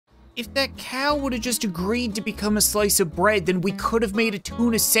If that cow would have just agreed to become a slice of bread, then we could have made a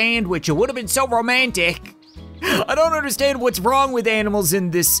tuna sandwich. It would have been so romantic. I don't understand what's wrong with animals in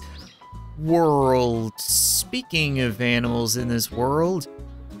this world. Speaking of animals in this world,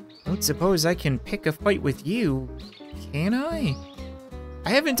 I don't suppose I can pick a fight with you, can I? I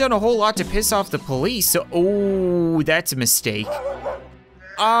haven't done a whole lot to piss off the police, so, oh, that's a mistake.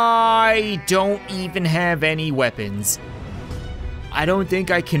 I don't even have any weapons. I don't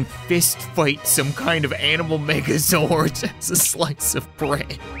think I can fist fight some kind of animal megazord as a slice of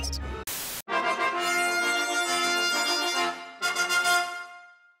bread.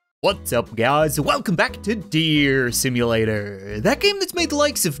 What's up, guys? Welcome back to Deer Simulator, that game that's made the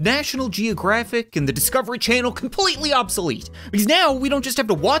likes of National Geographic and the Discovery Channel completely obsolete. Because now we don't just have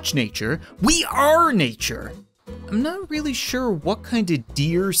to watch nature, we are nature. I'm not really sure what kind of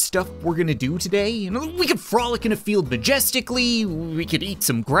deer stuff we're gonna do today. You know, we could frolic in a field majestically, we could eat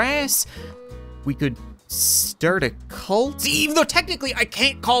some grass, we could start a cult. Even though technically I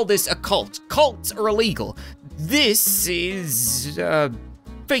can't call this a cult. Cults are illegal. This is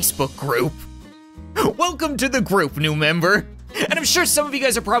Facebook group. Welcome to the group, new member. And I'm sure some of you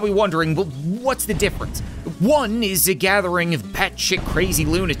guys are probably wondering, well, what's the difference? One is a gathering of batshit crazy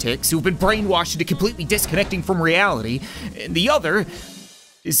lunatics who've been brainwashed into completely disconnecting from reality, and the other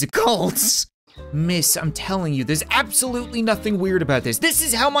is a cult. Miss, I'm telling you, there's absolutely nothing weird about this. This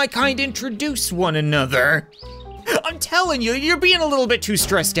is how my kind introduce one another. I'm telling you, you're being a little bit too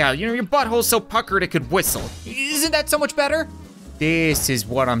stressed out. You know, your butthole's so puckered it could whistle. Isn't that so much better? This is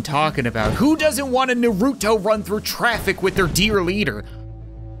what I'm talking about. Who doesn't want a Naruto run through traffic with their deer leader?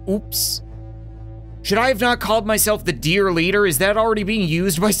 Oops. Should I have not called myself the deer leader? Is that already being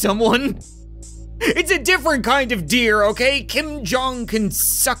used by someone? It's a different kind of deer, okay? Kim Jong can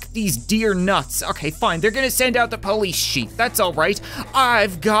suck these deer nuts. Okay, fine, they're gonna send out the police chief. That's all right.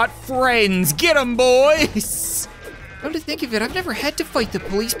 I've got friends. Get 'em, boys. Come to think of it, I've never had to fight the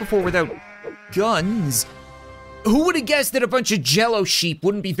police before without guns. Who would have guessed that a bunch of Jello sheep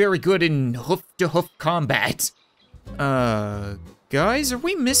wouldn't be very good in hoof-to-hoof combat? Guys, are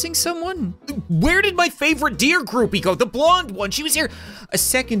we missing someone? Where did my favorite deer groupie go? The blonde one, she was here a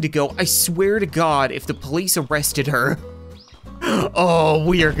second ago. I swear to God, if the police arrested her. Oh,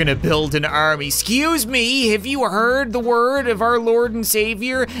 we are gonna build an army. Excuse me, have you heard the word of our Lord and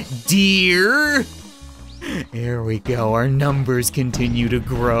Savior, deer? There we go, our numbers continue to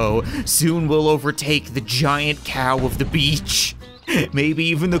grow. Soon we'll overtake the giant cow of the beach. Maybe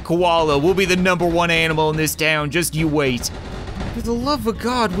even the koala will be the #1 animal in this town, just you wait. For the love of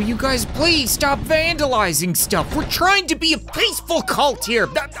God, will you guys please stop vandalizing stuff? We're trying to be a peaceful cult here.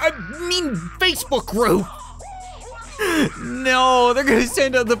 I mean, Facebook group. No, they're gonna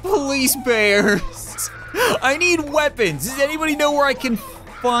send out the police bears. I need weapons. Does anybody know where I can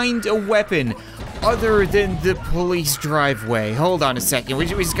find a weapon other than the police driveway? Hold on a second, we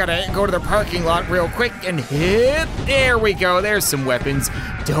just gotta go to the parking lot real quick and hit. There we go, there's some weapons.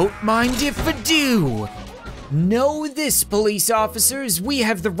 Don't mind if I do. Know this, police officers, we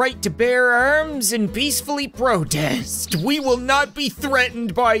have the right to bear arms and peacefully protest. We will not be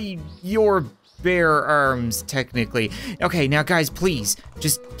threatened by your bear arms, technically. Okay, now guys, please,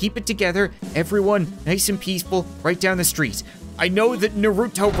 just keep it together. Everyone, nice and peaceful, right down the street. I know that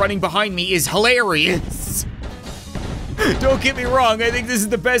Naruto running behind me is hilarious. Don't get me wrong, I think this is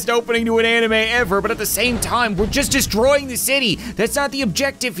the best opening to an anime ever, but at the same time, we're just destroying the city. That's not the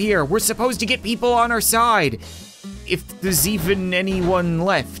objective here. We're supposed to get people on our side. If there's even anyone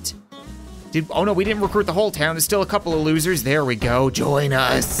left. Oh no, we didn't recruit the whole town. There's still a couple of losers. There we go, join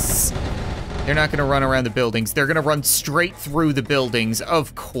us. They're not gonna run around the buildings. They're gonna run straight through the buildings,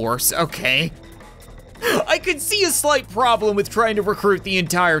 of course, okay. I could see a slight problem with trying to recruit the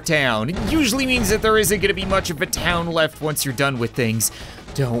entire town. It usually means that there isn't gonna be much of a town left once you're done with things.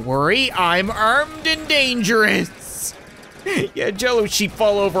 Don't worry, I'm armed and dangerous. Yeah, Jello sheep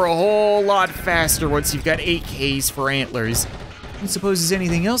fall over a whole lot faster once you've got AKs for antlers. I don't suppose there's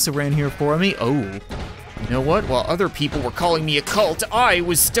anything else around here for me. Oh, you know what? While other people were calling me a cult, I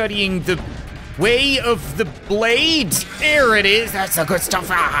was studying the way of the blade. There it is, that's the good stuff.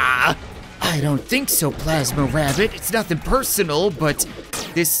 Ah! I don't think so, Plasma Rabbit. It's nothing personal, but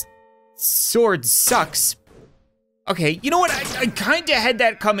this sword sucks. Okay, you know what? I kinda had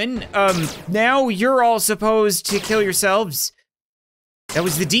that coming. Now you're all supposed to kill yourselves. That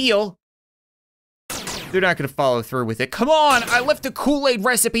was the deal. They're not gonna follow through with it. Come on, I left the Kool-Aid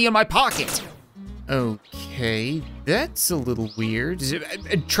recipe in my pocket. Okay, that's a little weird.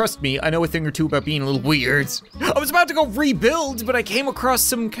 Trust me, I know a thing or two about being a little weird. I was about to go rebuild, but I came across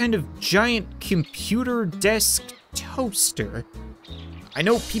some kind of giant computer desk toaster. I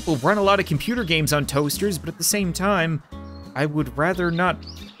know people run a lot of computer games on toasters, but at the same time, I would rather not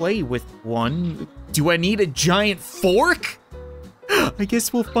play with one. Do I need a giant fork? I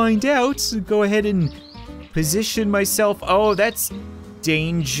guess we'll find out. Go ahead and position myself. Oh, that's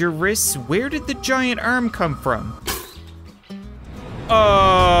dangerous. Where did the giant arm come from?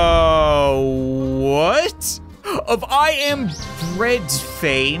 What? Of I am bread's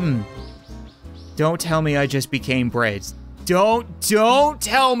fame. Don't tell me I just became bread. Don't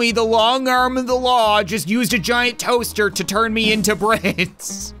tell me the long arm of the law just used a giant toaster to turn me into bread.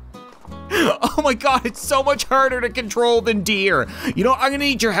 Oh my God, it's so much harder to control than deer. You know, I'm gonna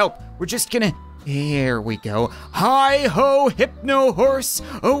need your help. We're just gonna, here we go. Hi-ho, hypno horse,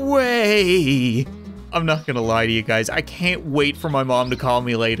 away. I'm not gonna lie to you guys, I can't wait for my mom to call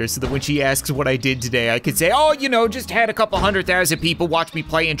me later so that when she asks what I did today, I could say, oh, you know, just had a couple 100,000 people watch me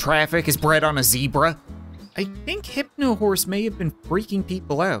play in traffic as bread on a zebra. I think Hypno Horse may have been freaking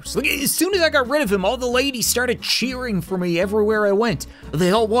people out. Look, as soon as I got rid of him, all the ladies started cheering for me everywhere I went.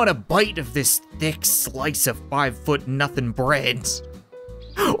 They all want a bite of this thick slice of 5-foot-nothing bread.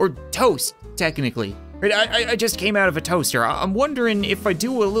 Or toast, technically. I just came out of a toaster. I'm wondering if I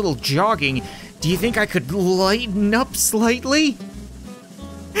do a little jogging, do you think I could lighten up slightly?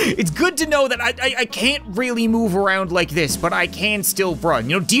 It's good to know that I can't really move around like this, but I can still run.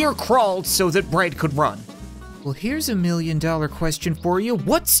 You know, deer crawled so that bread could run. Well, here's a $1 million question for you.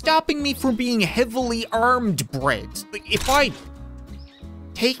 What's stopping me from being heavily armed bread? Like, if I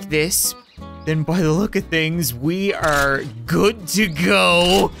take this, then by the look of things, we are good to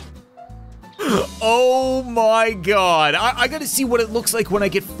go. Oh my God. I gotta see what it looks like when I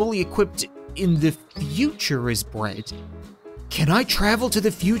get fully equipped in the future as bread. Can I travel to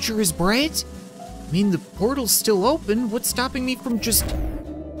the future as bread? I mean, the portal's still open. What's stopping me from just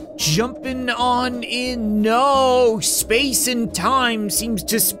jumping on in? No, space and time seems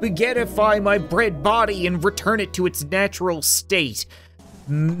to spaghettify my bread body and return it to its natural state.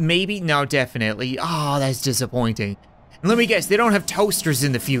 Maybe, no, definitely. Oh, that's disappointing. And let me guess, they don't have toasters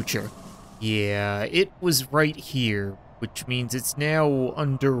in the future. Yeah, it was right here, which means it's now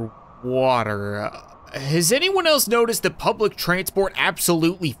underwater. Has anyone else noticed that public transport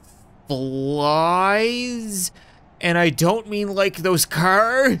absolutely flies? And I don't mean like those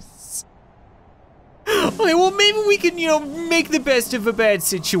cars. Okay, well, maybe we can, you know, make the best of a bad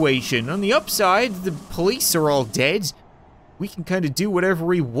situation. On the upside, the police are all dead. We can kind of do whatever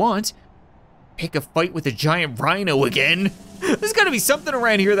we want. Pick a fight with a giant rhino again. There's gotta be something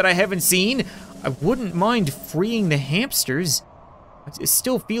around here that I haven't seen. I wouldn't mind freeing the hamsters. I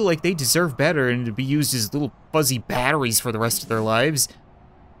still feel like they deserve better and to be used as little fuzzy batteries for the rest of their lives.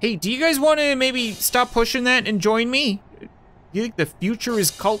 Hey, do you guys want to maybe stop pushing that and join me? Do you think the future is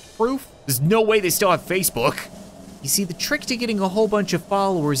cult-proof? There's no way they still have Facebook. You see, the trick to getting a whole bunch of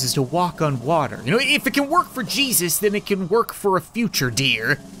followers is to walk on water. You know, if it can work for Jesus, then it can work for a future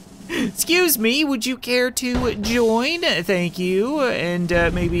deer. Excuse me, would you care to join? Thank you, and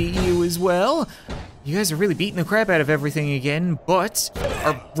maybe you as well. You guys are really beating the crap out of everything again, but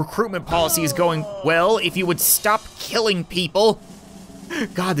our recruitment policy is going, well, if you would stop killing people.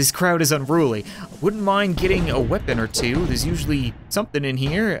 God, this crowd is unruly. I wouldn't mind getting a weapon or two. There's usually something in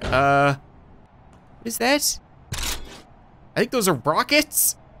here. What is that? I think those are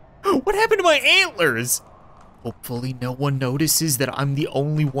rockets. What happened to my antlers? Hopefully no one notices that I'm the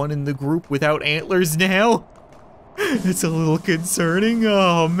only one in the group without antlers now. It's a little concerning.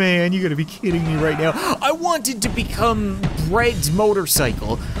 Oh man, you gotta be kidding me right now. I wanted to become Bread's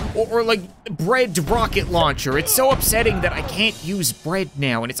motorcycle, or like Bread rocket launcher. It's so upsetting that I can't use Bread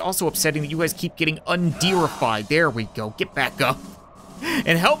now, and it's also upsetting that you guys keep getting undeerified. There we go, get back up.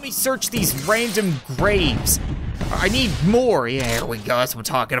 And help me search these random graves. I need more, yeah, there we go, that's what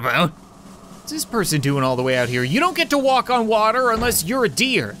I'm talking about. What's this person doing all the way out here? You don't get to walk on water unless you're a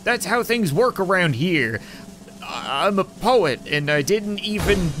deer. That's how things work around here. I'm a poet, and I didn't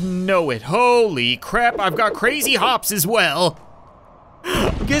even know it. Holy crap, I've got crazy hops as well.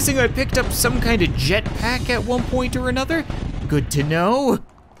 I'm guessing I picked up some kind of jetpack at one point or another. Good to know.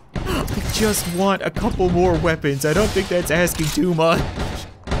 I just want a couple more weapons. I don't think that's asking too much.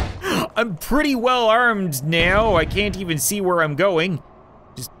 I'm pretty well armed now. I can't even see where I'm going.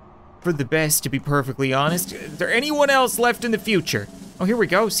 Just for the best, to be perfectly honest. Is there anyone else left in the future? Oh, here we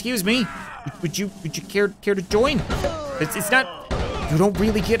go, excuse me. Would you care to join? It's not, you don't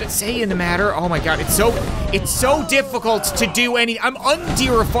really get a say in the matter. Oh my God, it's so difficult to do I'm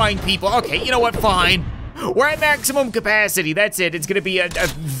undeerifying people. Okay, you know what, fine. We're at maximum capacity, that's it. It's gonna be a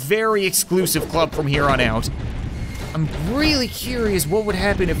very exclusive club from here on out. I'm really curious what would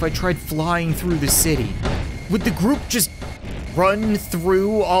happen if I tried flying through the city. Would the group just run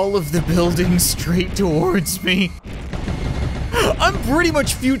through all of the buildings straight towards me. I'm pretty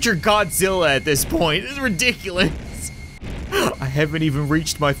much future Godzilla at this point. It's ridiculous. I haven't even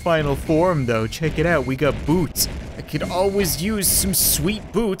reached my final form though. Check it out, we got boots. I could always use some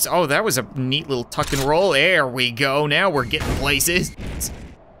sweet boots. Oh, that was a neat little tuck and roll. There we go, now we're getting places.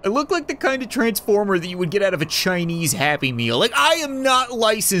 I look like the kind of transformer that you would get out of a Chinese Happy Meal. Like, I am not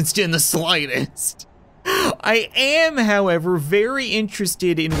licensed in the slightest. I am, however, very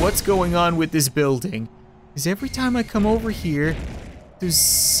interested in what's going on with this building. Because every time I come over here, there's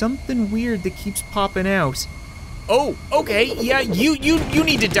something weird that keeps popping out. Oh, okay, yeah, you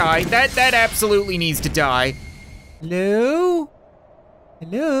need to die. That absolutely needs to die. Hello?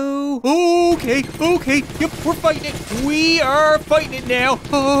 Hello? Okay, yep, we're fighting it. We are fighting it now.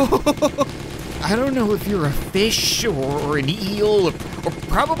 Oh. I don't know if you're a fish or an eel or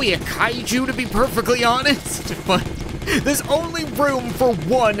probably a kaiju, to be perfectly honest, but there's only room for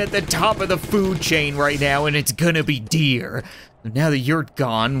one at the top of the food chain right now, and it's gonna be deer. Now that you're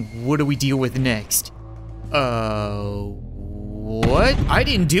gone, what do we deal with next? What? I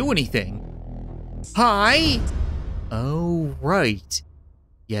didn't do anything. Hi? Oh, right.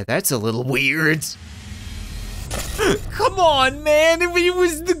 Yeah, that's a little weird. Come on, man, it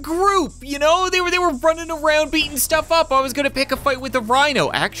was the group, you know? They were running around beating stuff up. I was gonna pick a fight with the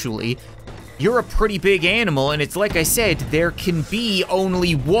rhino. Actually, you're a pretty big animal, and it's like I said, there can be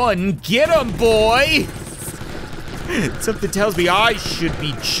only one. Get him, boy! Something tells me I should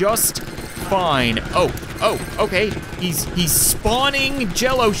be just fine. Oh, okay, he's spawning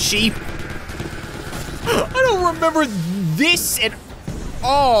Jello sheep. I don't remember this at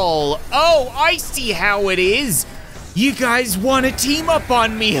all. Oh, I see how it is. You guys want to team up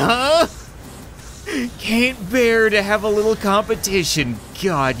on me, huh? Can't bear to have a little competition.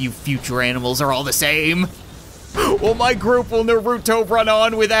 God, you future animals are all the same. Well, my group will Naruto run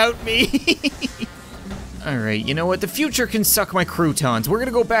on without me. All right, you know what? The future can suck my croutons. We're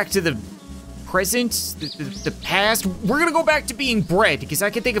gonna go back to the present, the past. We're gonna go back to being bread, because I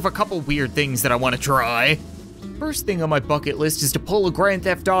can think of a couple weird things that I want to try. First thing on my bucket list is to pull a Grand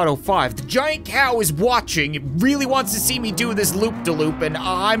Theft Auto 5. The giant cow is watching. It really wants to see me do this loop-de-loop, and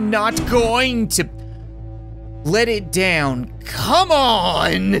I'm not going to let it down. Come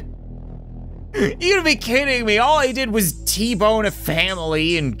on! You gotta be kidding me. All I did was T-bone a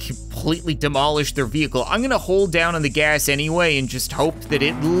family and completely demolish their vehicle. I'm gonna hold down on the gas anyway and just hope that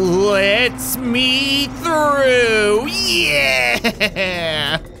it lets me through.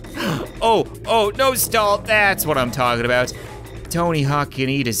 Yeah! Oh, no stall. That's what I'm talking about. Tony Hawk can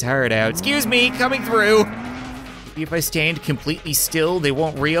eat his heart out. Excuse me, coming through. Maybe if I stand completely still, they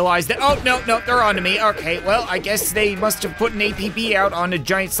won't realize that. Oh, no, they're onto me. Okay, well, I guess they must have put an APB out on a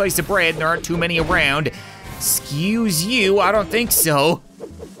giant slice of bread and there aren't too many around. Excuse you, I don't think so.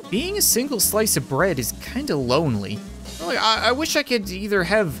 Being a single slice of bread is kinda lonely. Well, I wish I could either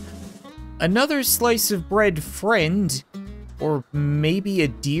have another slice of bread friend, or maybe a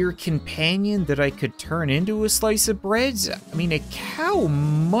deer companion that I could turn into a slice of bread. I mean, a cow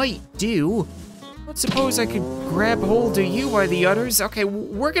might do. But suppose I could grab hold of you by the udders. Okay,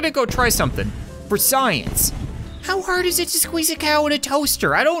 we're gonna go try something for science. How hard is it to squeeze a cow in a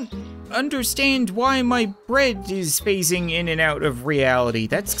toaster? I don't understand why my bread is phasing in and out of reality.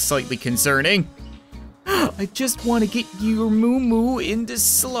 That's slightly concerning. I just want to get your moo-moo in the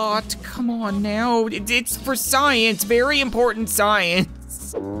slot. Come on now, it's for science, very important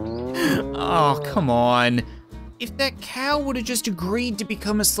science. Oh, come on. If that cow would have just agreed to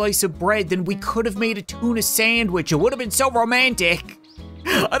become a slice of bread, then we could have made a tuna sandwich. It would have been so romantic.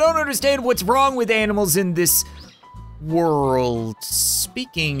 I don't understand what's wrong with animals in this world.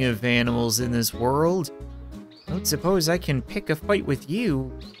 Speaking of animals in this world, I don't suppose I can pick a fight with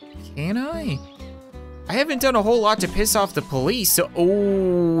you, can I? I haven't done a whole lot to piss off the police, so,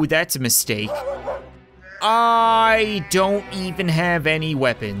 oh, that's a mistake. I don't even have any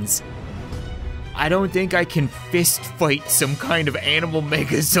weapons. I don't think I can fist fight some kind of animal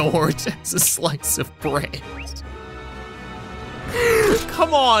megazord as a slice of bread.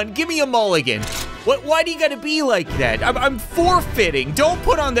 Come on, give me a mulligan. Why do you gotta be like that? I'm forfeiting. Don't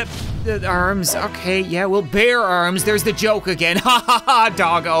put on the arms. Okay, yeah, well, bear arms. There's the joke again. Ha ha ha,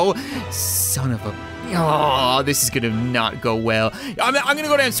 doggo. Son of a... Oh, this is gonna not go well. I'm gonna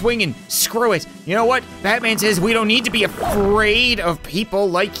go down swinging. Screw it. You know what? Batman says we don't need to be afraid of people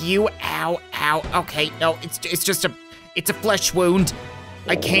like you. Ow, ow. Okay, no, it's just it's a flesh wound.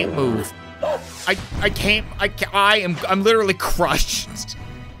 I can't move. I'm literally crushed.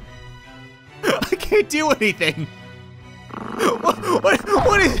 I can't do anything.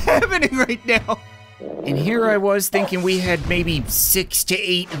 What is happening right now? And here I was thinking we had maybe 6 to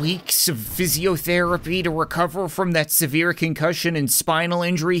 8 weeks of physiotherapy to recover from that severe concussion and spinal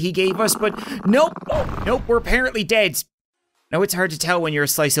injury he gave us, but nope, we're apparently dead. Now it's hard to tell when you're a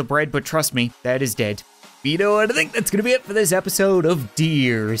slice of bread, but trust me, that is dead. But you know what, I think that's gonna be it for this episode of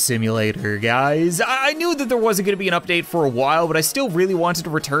Deer Simulator, guys. I knew that there wasn't gonna be an update for a while, but I still really wanted to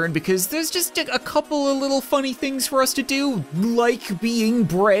return because there's just a couple of little funny things for us to do, like being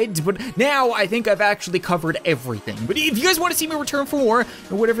bred, but now I think I've actually covered everything. But if you guys wanna see me return for more,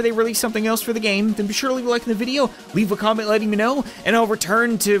 or whatever they release something else for the game, then be sure to leave a like in the video, leave a comment letting me know, and I'll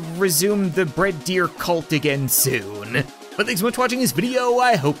return to resume the bred deer cult again soon. But thanks so much for watching this video,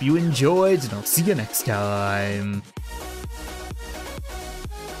 I hope you enjoyed, and I'll see you next time.